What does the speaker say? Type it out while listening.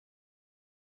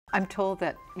I'm told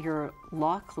that your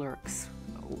law clerks,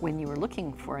 when you were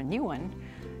looking for a new one,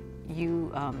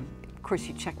 you, of course,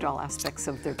 you checked all aspects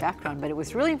of their background, but it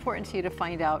was really important to you to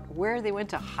find out where they went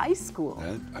to high school.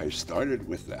 I started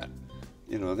with that.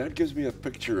 You know, that gives me a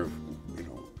picture of, you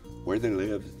know, where they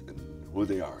live and who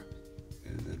they are.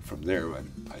 And then from there,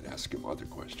 I'd ask them other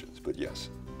questions. But yes,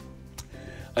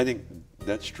 I think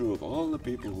that's true of all the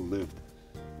people who lived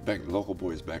back, local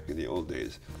boys back in the old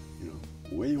days, you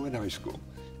know, where you went to high school.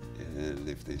 And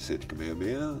if they said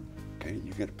Kamehameha, okay,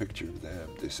 you get a picture of them.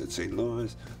 They said St.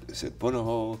 Louis, they said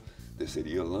Punahou, they said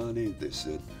Iolani, they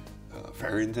said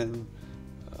Farrington,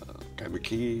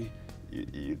 Kamakee.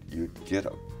 You'd get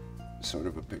a sort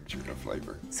of a picture, a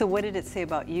flavor. So what did it say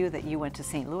about you that you went to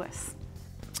St. Louis?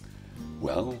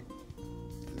 Well,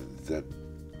 that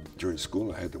during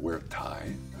school I had to wear a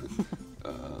tie.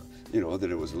 You know,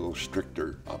 that it was a little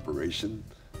stricter operation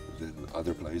than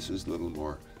other places, a little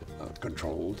more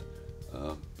controlled,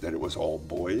 that it was all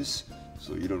boys,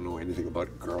 so you don't know anything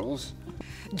about girls.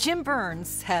 Jim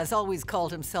Burns has always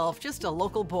called himself just a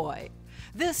local boy.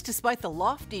 This despite the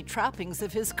lofty trappings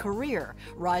of his career,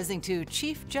 rising to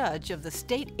Chief Judge of the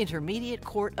State Intermediate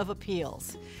Court of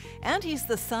Appeals. And he's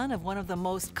the son of one of the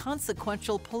most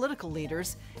consequential political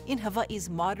leaders in Hawaii's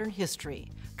modern history,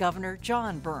 Governor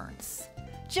John Burns.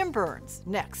 Jim Burns,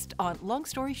 next on Long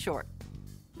Story Short.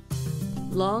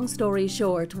 Long Story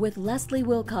Short with Leslie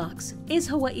Wilcox is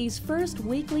Hawaii's first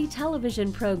weekly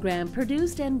television program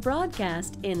produced and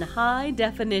broadcast in high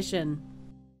definition.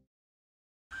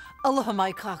 Aloha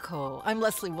mai kako, I'm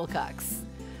Leslie Wilcox.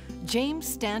 James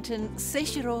Stanton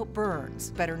Seishiro Burns,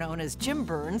 better known as Jim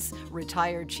Burns,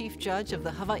 retired Chief Judge of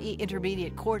the Hawaii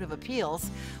Intermediate Court of Appeals,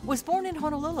 was born in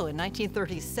Honolulu in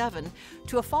 1937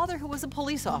 to a father who was a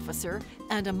police officer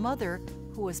and a mother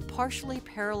who was partially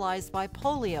paralyzed by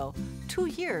polio 2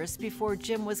 years before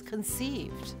Jim was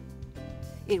conceived.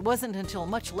 It wasn't until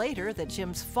much later that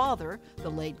Jim's father, the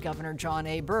late Governor John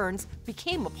A. Burns,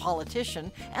 became a politician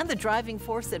and the driving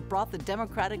force that brought the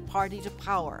Democratic Party to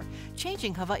power,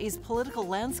 changing Hawaii's political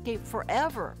landscape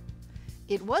forever.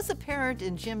 It was apparent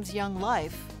in Jim's young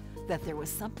life that there was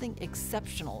something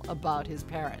exceptional about his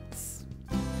parents.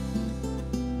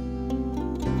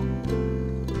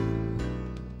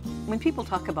 When people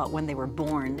talk about when they were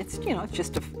born, it's, you know, it's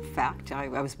just a fact. I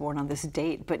was born on this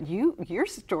date, but your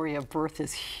story of birth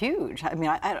is huge. I mean,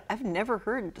 I've never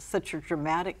heard such a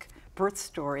dramatic birth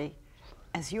story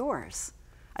as yours.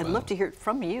 I'd love to hear it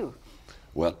from you.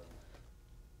 Well,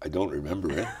 I don't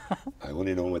remember it. I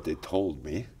only know what they told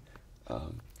me.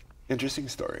 Interesting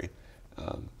story.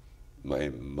 My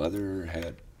mother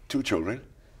had 2 children,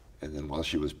 and then while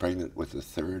she was pregnant with the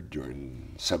third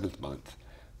during 7th month,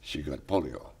 she got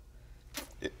polio.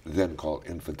 Then called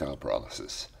infantile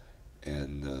paralysis.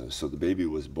 And so the baby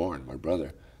was born, my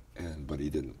brother, but he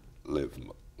didn't live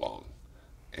long.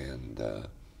 And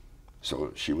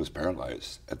so she was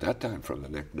paralyzed at that time from the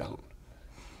neck down,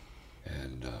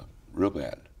 and real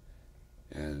bad.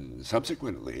 And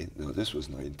subsequently, now this was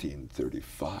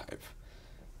 1935,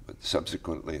 but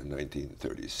subsequently in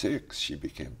 1936, she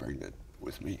became pregnant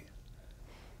with me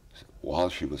while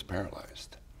she was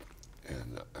paralyzed.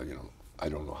 And, you know, I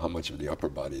don't know how much of the upper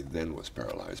body then was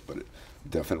paralyzed, but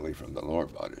definitely from the lower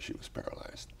body she was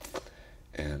paralyzed.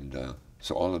 And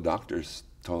so all the doctors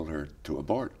told her to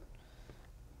abort.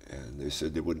 And they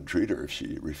said they wouldn't treat her if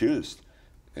she refused.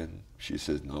 And she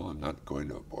said, no, I'm not going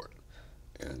to abort.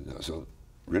 And so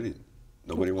really,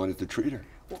 nobody wanted to treat her.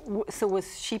 So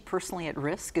was she personally at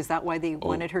risk? Is that why they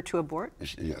wanted her to abort?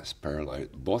 Yes,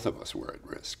 paralyzed. Both of us were at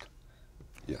risk.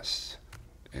 Yes.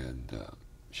 And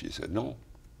she said, no,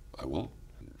 I won't.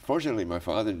 Fortunately, my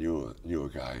father knew a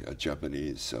guy, a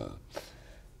Japanese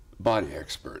body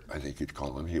expert, I think you'd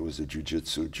call him. He was a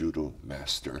jiu-jitsu judo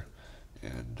master.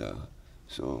 And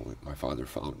so my father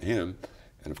found him.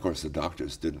 And of course, the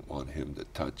doctors didn't want him to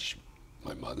touch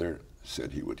my mother,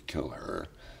 said he would kill her,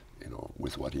 you know,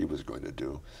 with what he was going to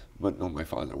do. But no, my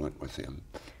father went with him.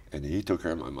 And he took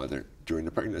care of my mother during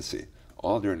the pregnancy,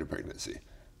 all during the pregnancy.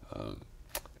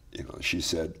 You know, she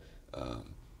said,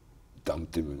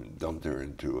 dumped her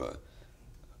into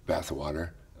bath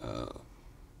water.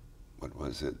 What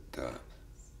was it?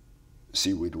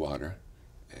 Seaweed water,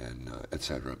 and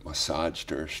etc. Massaged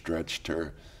her, stretched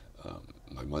her.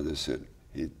 My mother said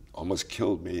he almost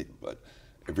killed me, but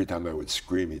every time I would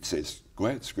scream, he'd say, "Go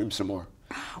ahead, scream some more."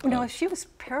 Now, if she was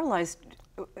paralyzed,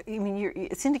 I mean,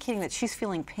 it's indicating that she's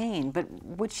feeling pain. But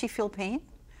would she feel pain?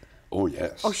 Oh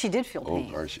yes. Oh, she did feel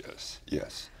pain. Oh gosh, yes,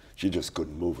 yes. She just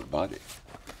couldn't move her body,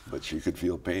 but she could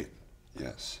feel pain.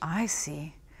 Yes. I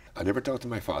see. I never talked to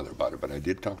my father about it, but I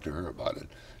did talk to her about it.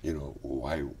 You know,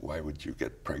 why would you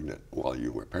get pregnant while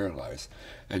you were paralyzed?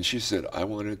 And she said, I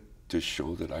wanted to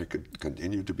show that I could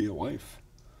continue to be a wife,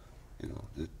 you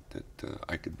know, that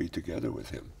I could be together with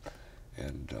him.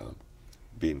 And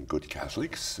being good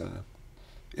Catholics,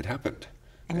 it happened.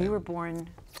 And you were born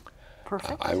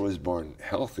perfect? I was born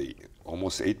healthy,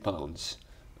 almost 8 pounds,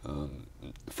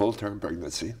 full-term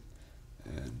pregnancy,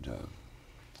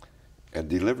 and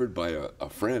delivered by a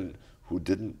friend who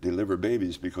didn't deliver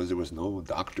babies because there was no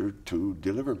doctor to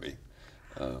deliver me.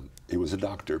 He was a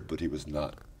doctor, but he was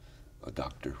not a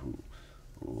doctor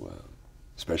who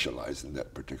specialized in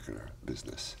that particular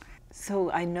business.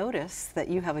 So I notice that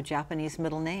you have a Japanese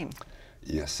middle name.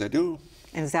 Yes, I do.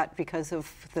 And is that because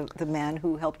of the man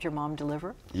who helped your mom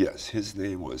deliver? Yes, his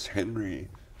name was Henry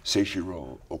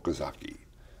Seishiro Okazaki,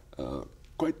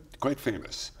 quite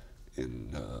famous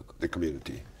in the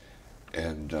community.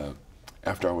 And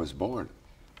after I was born,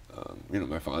 you know,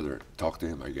 my father talked to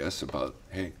him, I guess, about,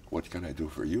 hey, what can I do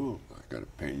for you? I got to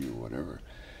pay you, whatever.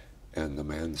 And the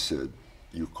man said,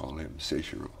 you call him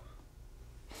Seishiro.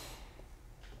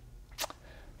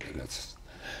 And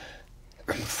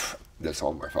that's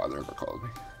all my father ever called me.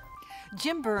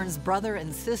 Jim Burns' brother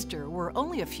and sister were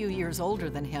only a few years older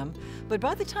than him, but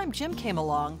by the time Jim came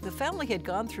along, the family had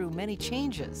gone through many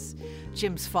changes.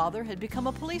 Jim's father had become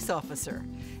a police officer,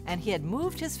 and he had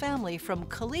moved his family from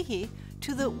Kalihi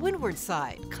to the windward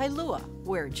side, Kailua,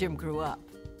 where Jim grew up.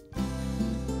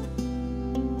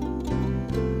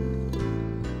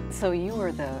 So you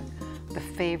were the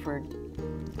favored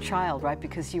child, right?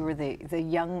 Because you were the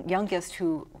youngest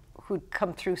who'd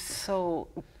come through so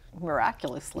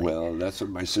miraculously. Well, that's what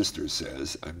my sister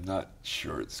says. I'm not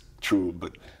sure it's true,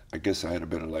 but I guess I had a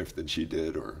better life than she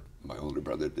did, or my older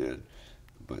brother did.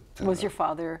 But was your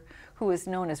father, who was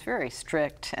known as very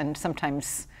strict and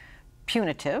sometimes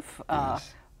punitive,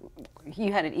 yes.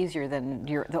 You had it easier than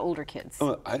the older kids?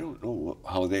 I don't know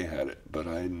how they had it, but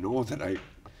I know that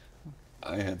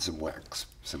I had some whacks,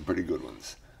 some pretty good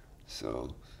ones.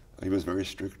 So he was very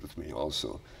strict with me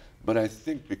also. But I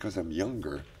think because I'm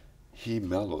younger, he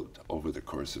mellowed over the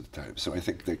course of time. So I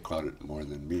think they caught it more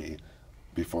than me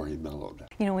before he mellowed.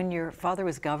 You know, when your father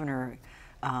was governor,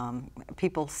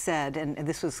 people said, and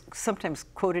this was sometimes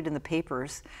quoted in the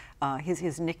papers,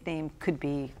 his nickname could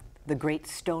be the Great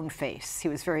Stone Face. He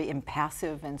was very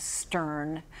impassive and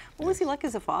stern. What was he like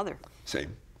as a father?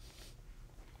 Same.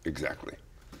 Exactly.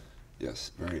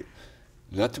 Yes, very.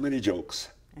 Not too many jokes.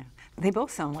 Yeah. They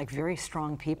both sound like very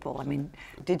strong people. I mean,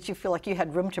 did you feel like you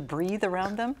had room to breathe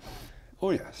around them? Oh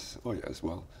yes, oh yes.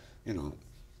 Well, you know,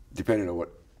 depending on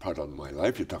what part of my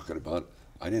life you're talking about,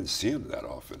 I didn't see him that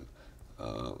often.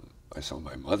 I saw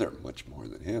my mother much more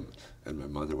than him, and my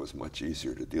mother was much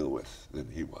easier to deal with than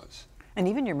he was. And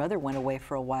even your mother went away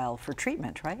for a while for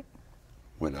treatment, right?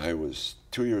 When I was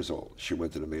 2 years old, she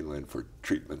went to the mainland for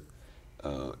treatment,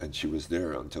 and she was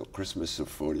there until Christmas of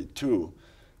 '42.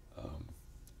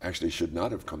 Actually, should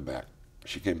not have come back.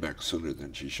 She came back sooner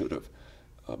than she should have,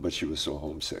 but she was so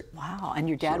homesick. Wow, and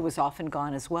your dad was often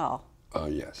gone as well.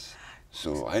 Yes.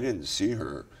 So I didn't see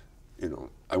her, you know,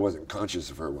 I wasn't conscious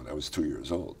of her when I was 2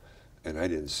 years old, and I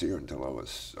didn't see her until I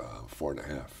was 4 and a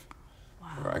half. Wow.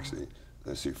 Or actually,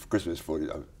 let's see, Christmas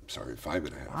 40, I'm sorry, 5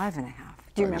 and a half. 5 and a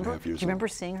half. Do you remember? Do you remember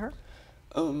seeing her?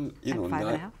 You know, Five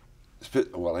and a half?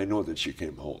 Well, I know that she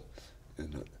came home,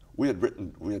 and we had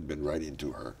been writing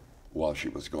to her while she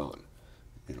was gone.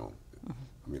 You know,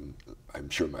 I mean, I'm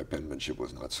sure my penmanship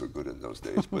was not so good in those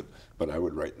days, but I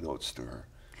would write notes to her.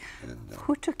 And,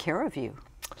 who took care of you?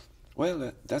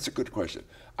 Well, that's a good question.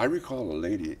 I recall a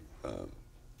lady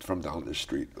from down the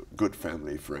street, a good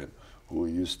family friend, who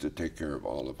used to take care of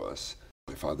all of us.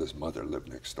 My father's mother lived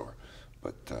next door,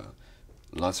 but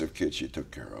lots of kids she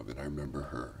took care of, and I remember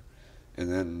her.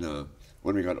 And then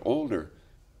when we got older,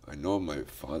 I know my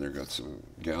father got some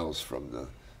gals from the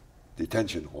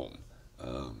detention home,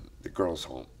 the girls'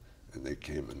 home, and they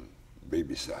came and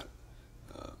babysat.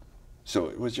 So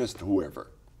it was just whoever.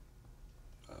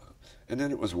 And then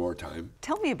it was wartime.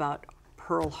 Tell me about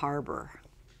Pearl Harbor.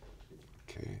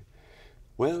 Okay.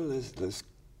 Well, let's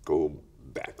go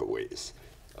back a ways.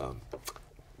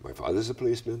 My father's a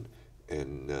policeman,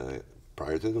 and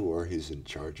prior to the war, he's in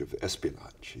charge of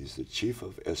espionage. He's the chief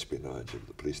of espionage of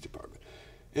the police department.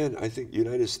 And I think the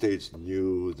United States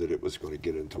knew that it was going to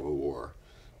get into a war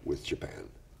with Japan.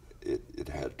 It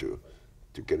had to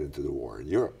get into the war in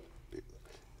Europe.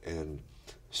 And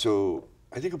so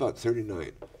I think about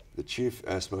 '39, the chief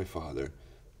asked my father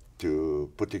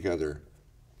to put together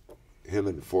him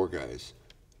and 4 guys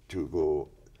to go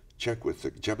check with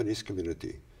the Japanese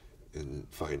community and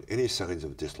find any signs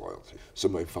of disloyalty. So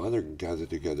my father gathered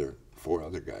together 4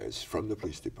 other guys from the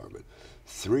police department,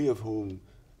 3 of whom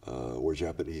were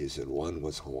Japanese and 1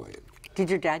 was Hawaiian. Did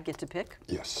your dad get to pick?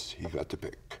 Yes, he got to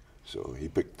pick. So he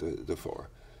picked the 4.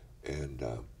 And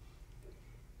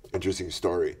interesting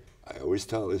story. I always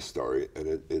tell this story,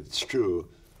 and it's true.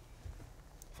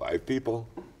 5 people.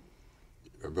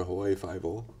 Remember Hawaii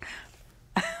 5-0?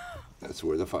 That's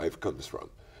where the 5 comes from.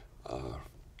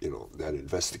 You know, that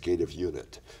investigative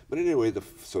unit. But anyway,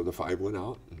 so the 5 went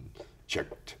out and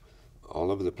checked all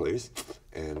over the place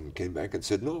and came back and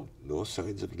said, no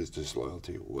signs of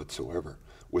disloyalty whatsoever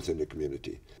within the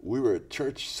community. We were at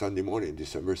church Sunday morning,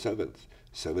 December 7th,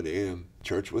 7 a.m.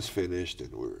 Church was finished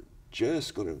and we were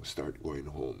just going to start going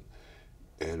home.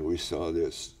 And we saw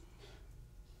this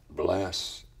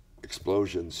blast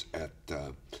explosions at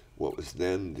what was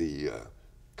then the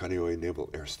Kaneohe Naval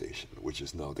Air Station, which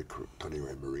is now the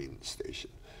Kaneohe Marine Station.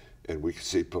 And we could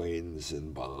see planes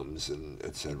and bombs and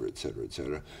et cetera, et cetera, et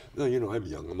cetera. Now, you know, I'm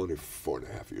young. I'm only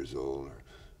 4.5 years old.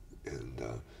 And,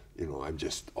 you know,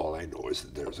 all I know is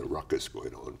that there's a ruckus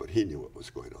going on, but he knew what was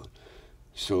going on.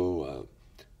 So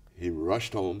he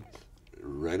rushed home,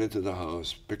 ran into the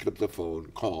house, picked up the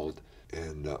phone, called,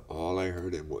 and all I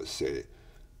heard him was say,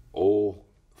 "Oh,"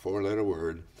 4-letter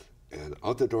word, and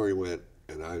out the door he went,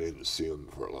 and I didn't see him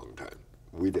for a long time.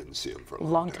 We didn't see him for a long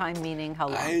time. Long time meaning how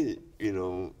long?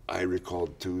 I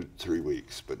recalled 2-3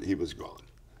 weeks, but he was gone.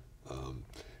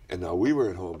 And now we were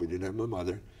at home. We didn't have my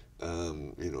mother.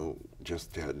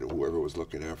 Just had whoever was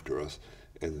looking after us,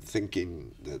 and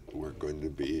thinking that we're going to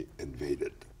be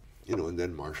invaded. You know, and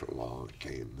then martial law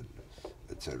came, and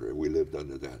et cetera. We lived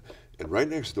under that. And right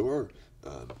next door,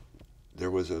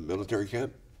 there was a military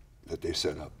camp that they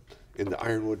set up in the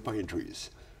ironwood pine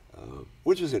trees.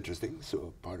 Which was interesting.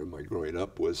 So part of my growing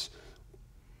up was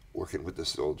working with the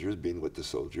soldiers, being with the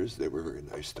soldiers. They were very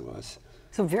nice to us.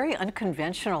 So very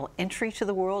unconventional entry to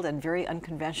the world and very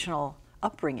unconventional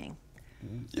upbringing.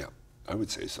 Yeah, I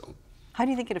would say so. How do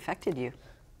you think it affected you?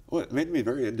 Well, it made me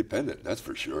very independent, that's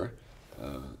for sure.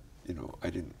 I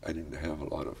didn't have a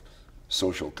lot of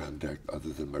social contact other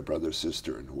than my brother,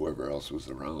 sister, and whoever else was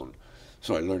around.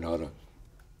 So I learned how to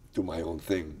do my own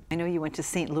thing. I know you went to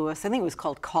St. Louis. I think it was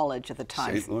called college at the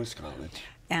time. St. Louis College.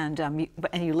 And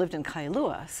you lived in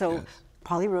Kailua. So Yes.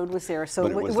 Poly Road was there. So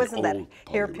But it wasn't that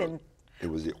hairpin. Road. It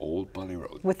was the old Poly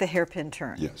Road. With the hairpin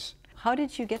turn. Yes. How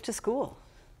did you get to school?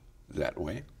 That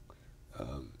way.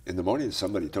 In the morning,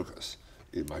 somebody took us.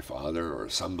 My father or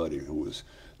somebody who was,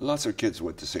 lots of kids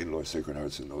went to St. Louis Sacred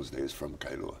Hearts in those days from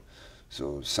Kailua.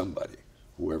 So somebody,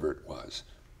 whoever it was,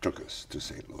 took us to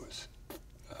St. Louis.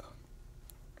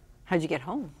 How'd you get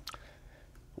home?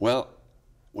 Well,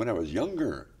 when I was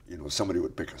younger, somebody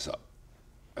would pick us up.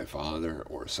 My father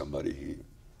or somebody he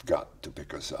got to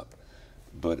pick us up.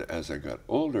 But as I got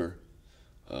older,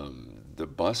 the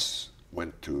bus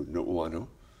went to Nu'uanu,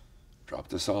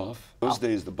 dropped us off. Those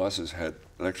days, the buses had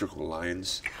electrical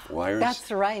lines, wires. That's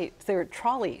right. They were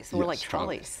trolleys. They were like Yes,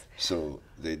 trolleys. So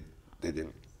they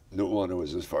didn't, Nu'uanu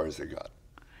was as far as they got.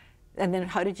 And then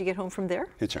how did you get home from there?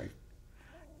 Hitchhike.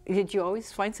 Did you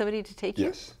always find somebody to take you?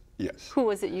 Yes, yes. Who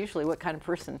was it usually? What kind of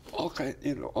person? All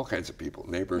kinds of people,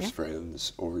 neighbors,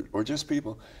 friends, or just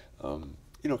people.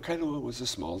 Kailua was a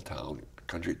small town,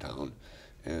 country town,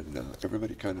 and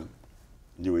everybody kind of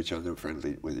knew each other,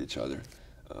 friendly with each other.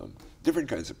 Different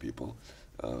kinds of people.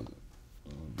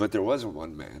 But there was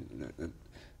one man, an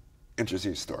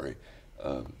interesting story,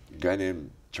 a guy named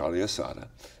Charlie Asada,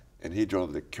 and he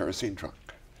drove the kerosene truck.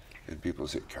 And people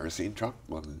say, kerosene truck?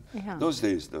 Well, in those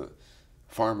days, the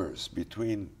farmers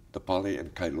between the Poly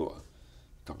and Kailua,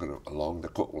 talking along the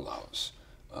Ko'olaus,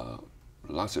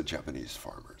 lots of Japanese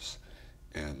farmers,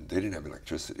 and they didn't have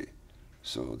electricity,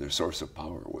 so their source of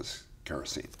power was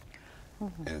kerosene.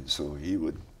 Mm-hmm. And so he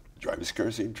would drive his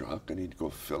kerosene truck, and he'd go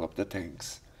fill up the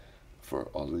tanks for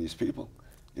all of these people,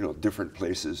 different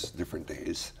places, different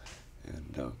days.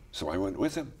 And so I went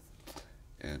with him.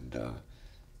 And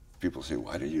people say,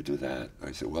 why did you do that?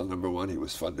 I said, well, number one, he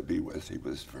was fun to be with. He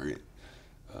was very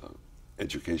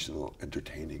educational,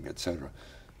 entertaining, etc.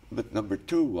 But number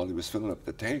two, while he was filling up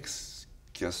the tanks,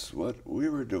 guess what we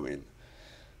were doing?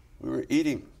 We were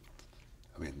eating.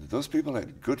 I mean, those people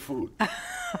had good food.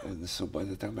 And so by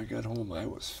the time I got home, I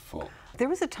was full. There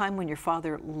was a time when your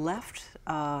father left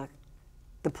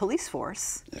the police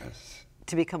force Yes.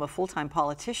 to become a full-time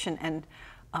politician, and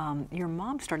your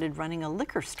mom started running a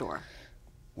liquor store.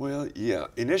 Well, yeah.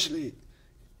 Initially,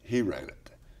 he ran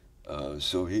it.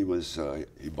 So he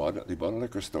bought a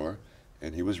liquor store,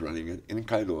 and he was running it in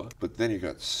Kailua. But then he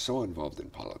got so involved in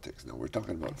politics. Now we're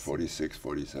talking about 46,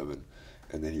 47,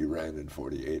 and then he ran in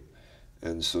 48.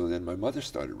 And so then my mother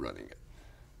started running it.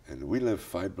 And we lived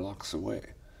 5 blocks away.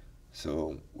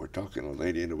 So we're talking a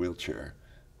lady in a wheelchair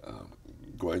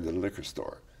going to the liquor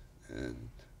store. And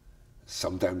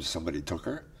sometimes somebody took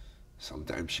her,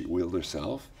 sometimes she wheeled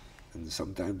herself, and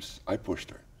sometimes I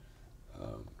pushed her.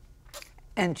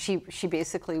 And she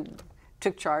basically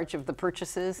took charge of the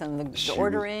purchases and the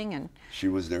ordering, and she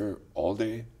was there all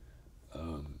day.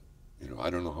 You know, I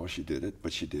don't know how she did it,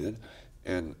 but she did.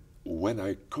 And when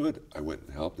I could, I went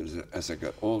and helped. As I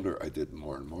got older, I did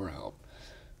more and more help.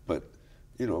 But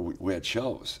you know, we had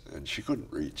shelves, and she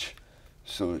couldn't reach,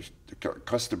 so the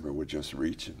customer would just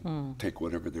reach and take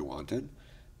whatever they wanted,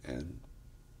 and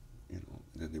you know,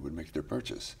 then they would make their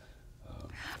purchase.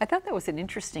 I thought that was an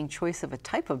interesting choice of a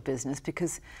type of business,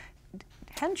 because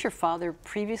hadn't your father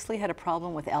previously had a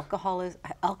problem with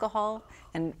alcohol,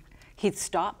 and he'd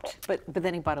stopped, but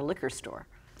then he bought a liquor store?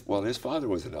 Well, his father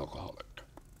was an alcoholic,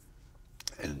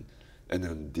 and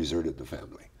then deserted the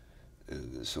family.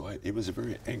 And so he was a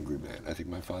very angry man. I think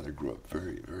my father grew up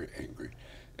very, very angry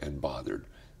and bothered.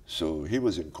 So he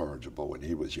was incorrigible when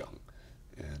he was young.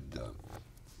 And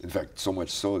in fact, so much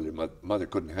so that my mother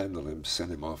couldn't handle him, sent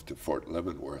him off to Fort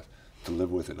Leavenworth to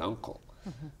live with an uncle.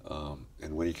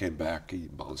 And when he came back, he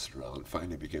bounced around,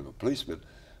 finally became a policeman.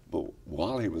 But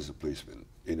while he was a policeman,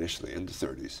 initially in the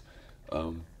 30s,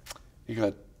 he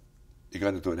got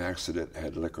into an accident and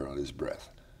had liquor on his breath.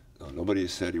 Now, nobody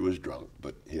said he was drunk,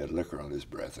 but he had liquor on his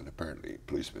breath, and apparently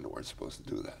policemen weren't supposed to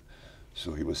do that.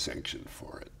 So he was sanctioned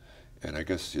for it. And I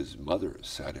guess his mother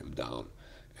sat him down,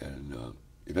 and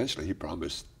eventually he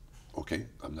promised, okay,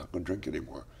 I'm not going to drink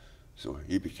anymore. So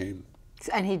he became...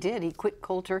 And he did. He quit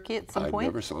cold turkey at some point? I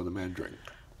never saw the man drink.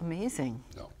 Amazing.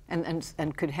 No.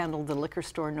 And could handle the liquor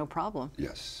store no problem?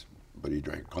 Yes, but he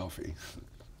drank coffee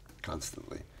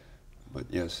constantly. But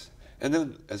yes. And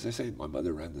then, as I say, my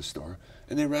mother ran the store,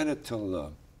 and they ran it till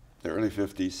the early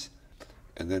 50s,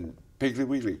 and then Piggly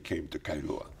Wiggly came to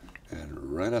Kailua and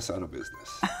ran us out of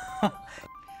business.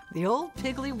 The old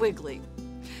Piggly Wiggly.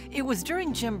 It was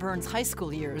during Jim Burns' high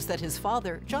school years that his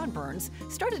father, John Burns,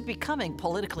 started becoming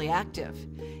politically active.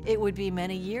 It would be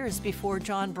many years before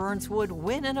John Burns would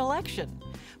win an election.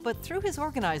 But through his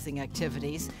organizing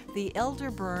activities, the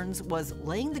elder Burns was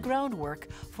laying the groundwork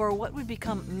for what would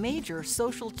become major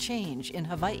social change in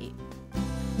Hawaii.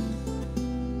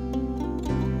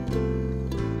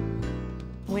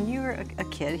 When you were a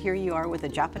kid, here you are with a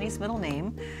Japanese middle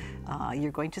name.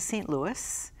 You're going to St.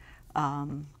 Louis.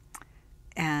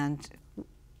 And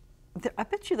I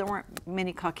bet you there weren't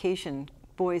many Caucasian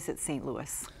boys at St.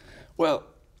 Louis. Well,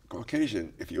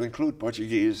 Caucasian, if you include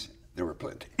Portuguese, there were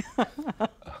plenty.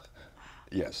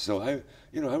 Yes, so I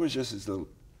was just as though,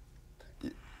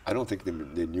 I don't think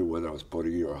they knew whether I was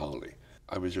Portuguese or Haole.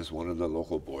 I was just one of the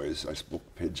local boys. I spoke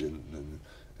Pidgin,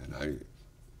 and I,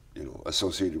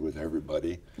 associated with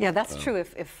everybody. Yeah, that's true.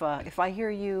 If I hear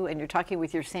you and you're talking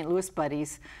with your St. Louis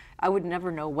buddies, I would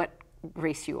never know what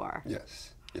race you are.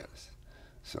 Yes, yes.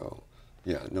 So,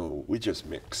 yeah, no, we just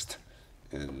mixed,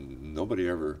 and nobody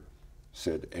ever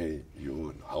said, hey, you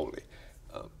and Haole.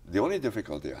 The only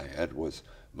difficulty I had was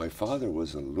my father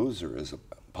was a loser as a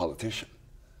politician.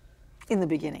 In the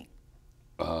beginning?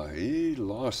 He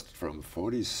lost from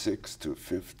 46 to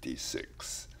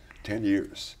 56, 10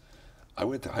 years. I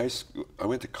went to high school, I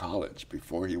went to college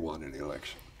before he won an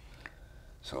election.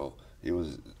 So he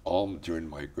was, all during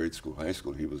my grade school, high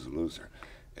school, he was a loser.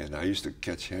 And I used to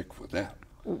catch heck for that.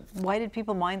 Why did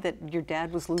people mind that your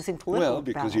dad was losing political Well,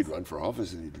 because battles? he'd run for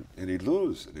office and he'd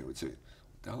lose. And they would say, what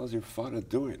the hell is your father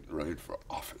doing running for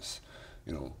office?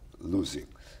 Losing.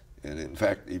 And in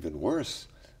fact, even worse,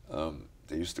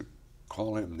 they used to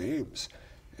call him names.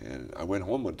 And I went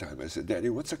home one time, I said, Daddy,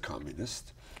 what's a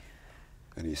communist?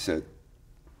 And he said,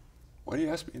 why do you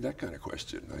ask me that kind of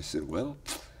question? I said, well,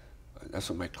 that's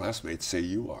what my classmates say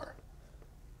you are.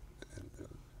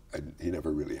 And he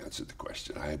never really answered the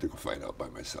question. I had to go find out by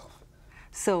myself.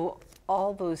 So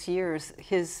all those years,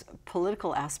 his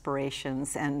political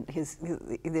aspirations and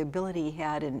the ability he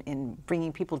had in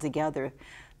bringing people together,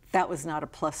 that was not a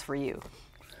plus for you.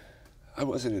 I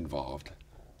wasn't involved.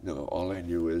 All I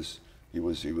knew is he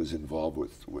was involved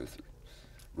with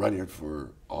running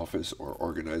for office or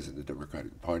organizing the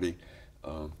Democratic Party.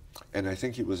 And I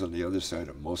think he was on the other side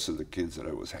of most of the kids that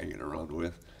I was hanging around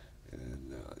with. And,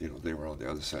 they were on the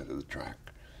other side of the track.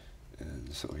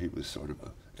 And so he was sort of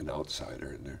an outsider.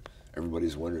 And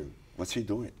everybody's wondering, what's he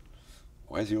doing?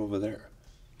 Why is he over there?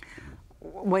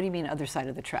 What do you mean other side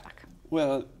of the track?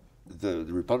 Well, the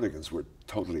Republicans were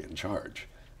totally in charge.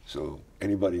 So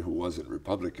anybody who wasn't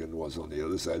Republican was on the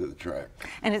other side of the track.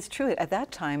 And it's true, at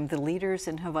that time, the leaders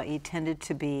in Hawaii tended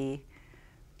to be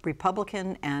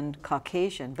Republican and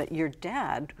Caucasian, but your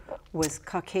dad was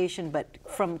Caucasian, but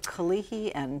from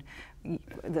Kalihi, and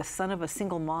the son of a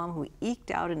single mom who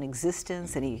eked out an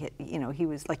existence, and he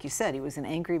was, like you said, he was an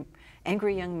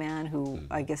angry young man who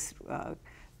I guess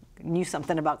knew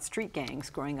something about street gangs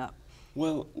growing up.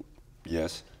 Well,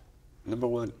 yes. Number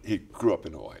one, he grew up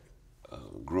in Hawaii.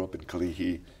 Grew up in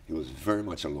Kalihi. He was very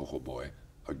much a local boy.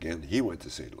 Again, he went to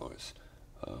St. Louis.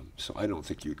 So I don't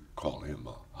think you'd call him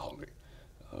a haole.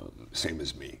 Same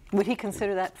as me. Would he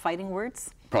consider that fighting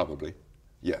words? Probably,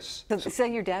 yes. So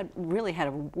your dad really had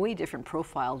a way different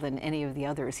profile than any of the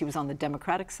others. He was on the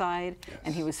Democratic side, yes.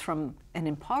 and he was from an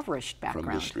impoverished background.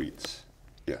 From the streets,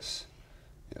 yes,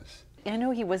 yes. I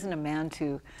know he wasn't a man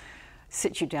to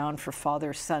sit you down for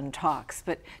father-son talks,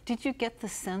 but did you get the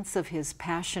sense of his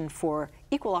passion for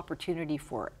equal opportunity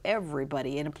for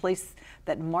everybody in a place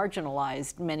that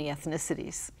marginalized many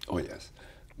ethnicities? Oh, yes.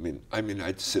 I mean,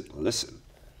 I'd sit and listen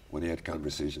when he had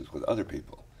conversations with other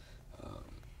people.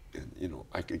 And,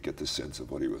 I could get the sense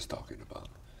of what he was talking about.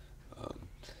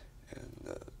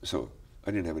 So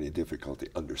I didn't have any difficulty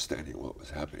understanding what was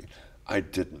happening. I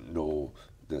didn't know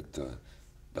that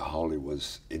the haole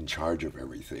was in charge of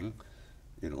everything,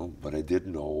 but I did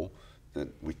know that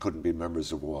we couldn't be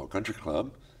members of a Wild Country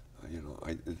Club.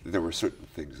 There were certain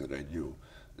things that I knew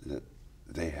that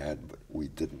they had, but we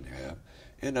didn't have.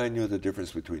 And I knew the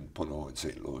difference between Puno and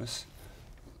St. Louis.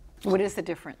 What is the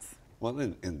difference? Well,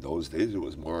 in those days, it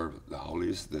was more of the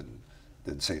haulies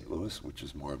than St. Louis, which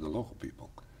is more of the local people.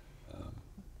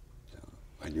 So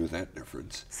I knew that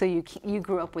difference. So you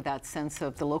grew up with that sense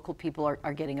of the local people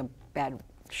are getting a bad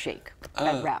shake,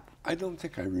 bad rap. I don't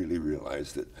think I really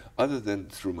realized it, other than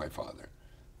through my father.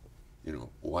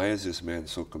 Why is this man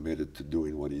so committed to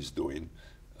doing what he's doing?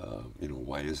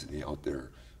 Why isn't he out there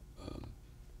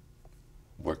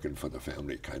working for the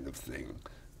family kind of thing?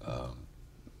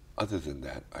 Other than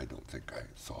that, I don't think I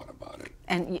thought about it.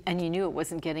 And you knew it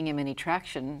wasn't getting him any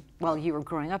traction while you were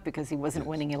growing up because he wasn't Yes.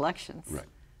 winning elections.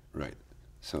 Right.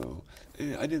 So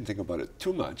I didn't think about it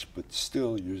too much, but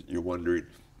still you're wondering,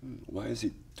 why is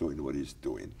he doing what he's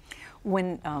doing?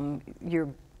 When your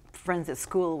friends at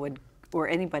school or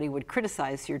anybody would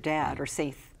criticize your dad or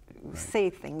say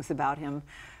things about him,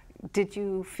 did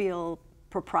you feel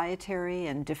proprietary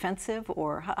and defensive,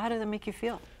 or how did that make you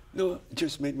feel? No, it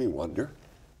just made me wonder.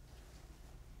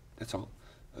 That's all.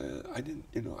 I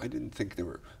didn't think there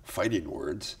were fighting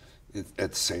words.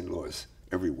 At St. Louis,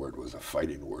 every word was a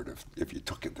fighting word if you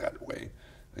took it that way.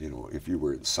 If you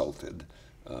were insulted,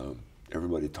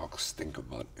 everybody talks stink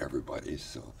about everybody.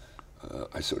 So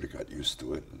I sort of got used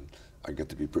to it, and I got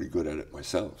to be pretty good at it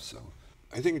myself. So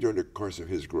I think during the course of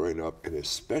his growing up, and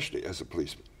especially as a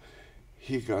policeman,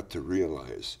 he got to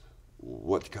realize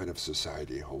what kind of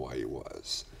society Hawaii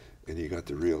was. And he got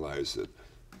to realize that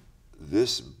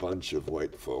this bunch of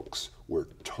white folks were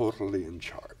totally in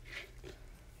charge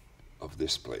of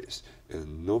this place,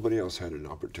 and nobody else had an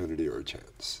opportunity or a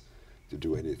chance to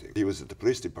do anything. He was at the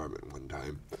police department one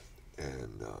time,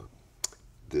 and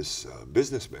this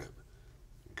businessman,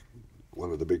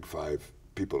 one of the big five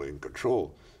people in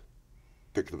control,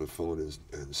 picked up the phone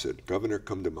and said, "Governor,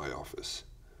 come to my office."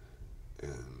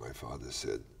 And my father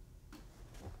said,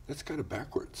 "That's kind of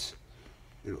backwards.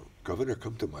 Governor,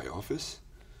 come to my office?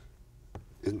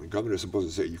 Isn't the governor supposed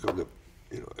to say, you come to,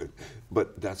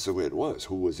 but that's the way it was.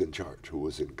 Who was in charge? Who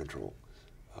was in control?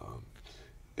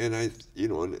 And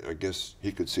I guess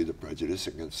he could see the prejudice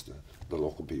against the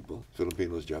local people,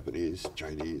 Filipinos, Japanese,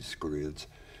 Chinese, Koreans.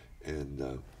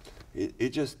 And he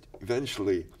just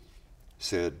eventually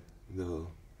said, no,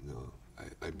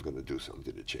 I'm going to do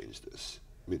something to change this.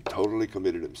 Totally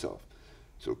committed himself.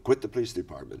 So quit the police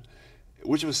department,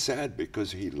 which was sad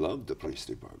because he loved the police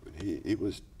department. He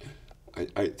was,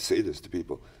 I say this to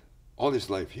people, all his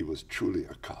life he was truly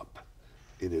a cop.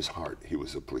 In his heart, he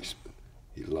was a policeman.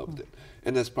 He loved it.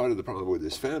 And that's part of the problem with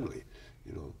his family.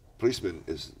 Policeman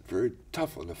is very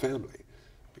tough on the family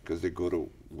because they go to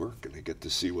work and they get to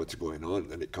see what's going on,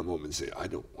 and they come home and say, I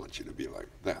don't want you to be like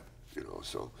that,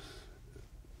 so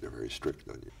they're very strict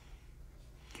on you.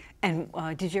 And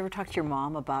did you ever talk to your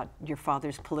mom about your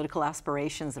father's political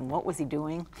aspirations and what was he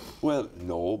doing? Well,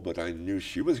 no, but I knew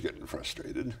she was getting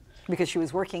frustrated. Because she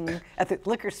was working at the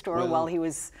liquor store while he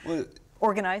was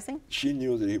organizing? She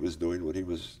knew that he was doing what he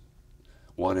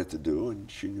wanted to do, and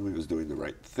she knew he was doing the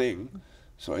right thing.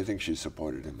 So I think she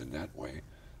supported him in that way.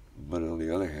 But on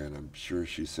the other hand, I'm sure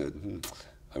she said,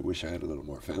 I wish I had a little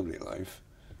more family life.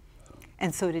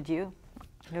 And so did you,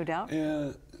 no doubt?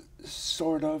 Yeah,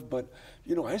 sort of, but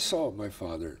I saw my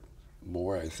father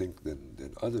more, I think,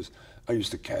 than others. I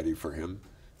used to caddy for him,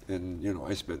 and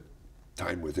I spent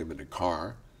time with him in the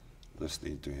car.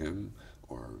 listening to him,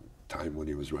 or time when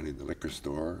he was running the liquor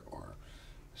store, or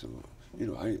so, you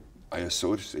know, I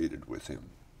associated with him.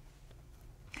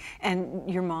 And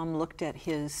your mom looked at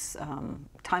his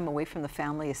time away from the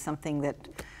family as something that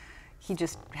he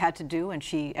just had to do, and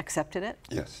she accepted it?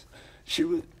 Yes.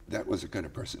 That was the kind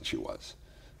of person she was.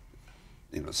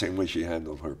 You know, same way she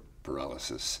handled her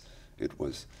paralysis. It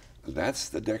was, that's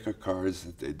the deck of cards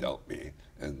that they dealt me,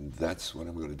 and that's what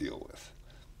I'm going to deal with.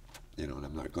 You know, and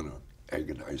I'm not going to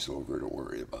agonize over it or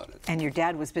worry about it. And your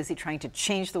dad was busy trying to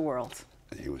change the world.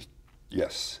 He was,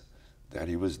 yes, that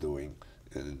he was doing,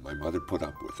 and my mother put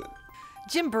up with it.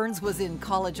 Jim Burns was in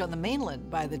college on the mainland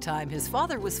by the time his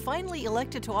father was finally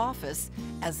elected to office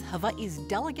as Hawaii's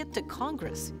delegate to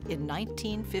Congress in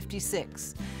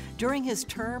 1956. During his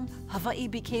term, Hawaii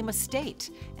became a state,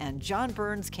 and John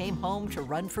Burns came home to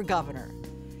run for governor.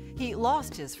 He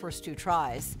lost his first 2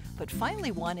 tries, but finally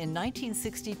won in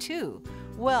 1962,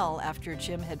 well after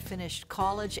Jim had finished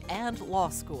college and law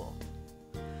school.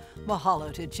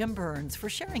 Mahalo to Jim Burns for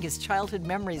sharing his childhood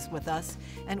memories with us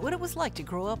and what it was like to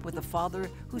grow up with a father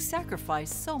who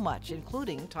sacrificed so much,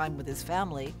 including time with his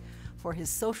family, for his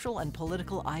social and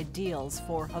political ideals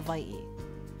for Hawaii.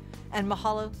 And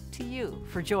mahalo to you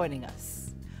for joining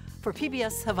us. For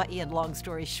PBS Hawaii and Long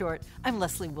Story Short, I'm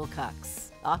Leslie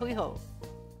Wilcox. Ahui ho.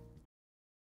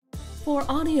 For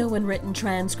audio and written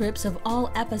transcripts of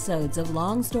all episodes of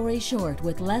Long Story Short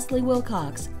with Leslie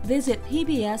Wilcox, visit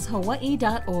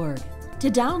pbshawaii.org.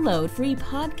 To download free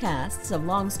podcasts of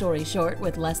Long Story Short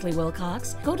with Leslie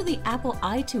Wilcox, go to the Apple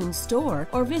iTunes Store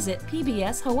or visit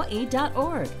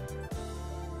pbshawaii.org.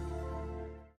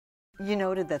 You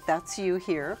noted that that's you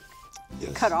here,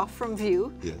 Yes. cut off from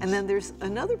view, Yes. and then there's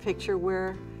another picture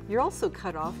where you're also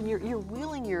cut off, and you're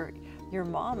wheeling your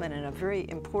mom in a very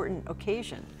important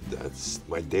occasion. That's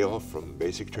my day off from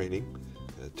basic training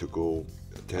to go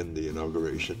attend the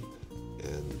inauguration,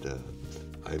 and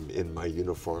I'm in my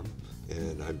uniform,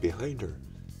 and I'm behind her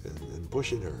and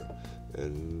pushing her,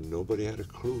 and nobody had a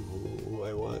clue who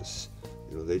I was.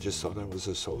 You know, they just thought I was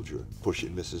a soldier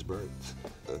pushing Mrs. Burns.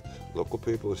 Local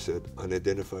people said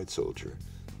unidentified soldier.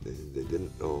 They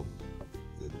didn't know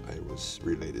that I was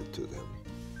related to them.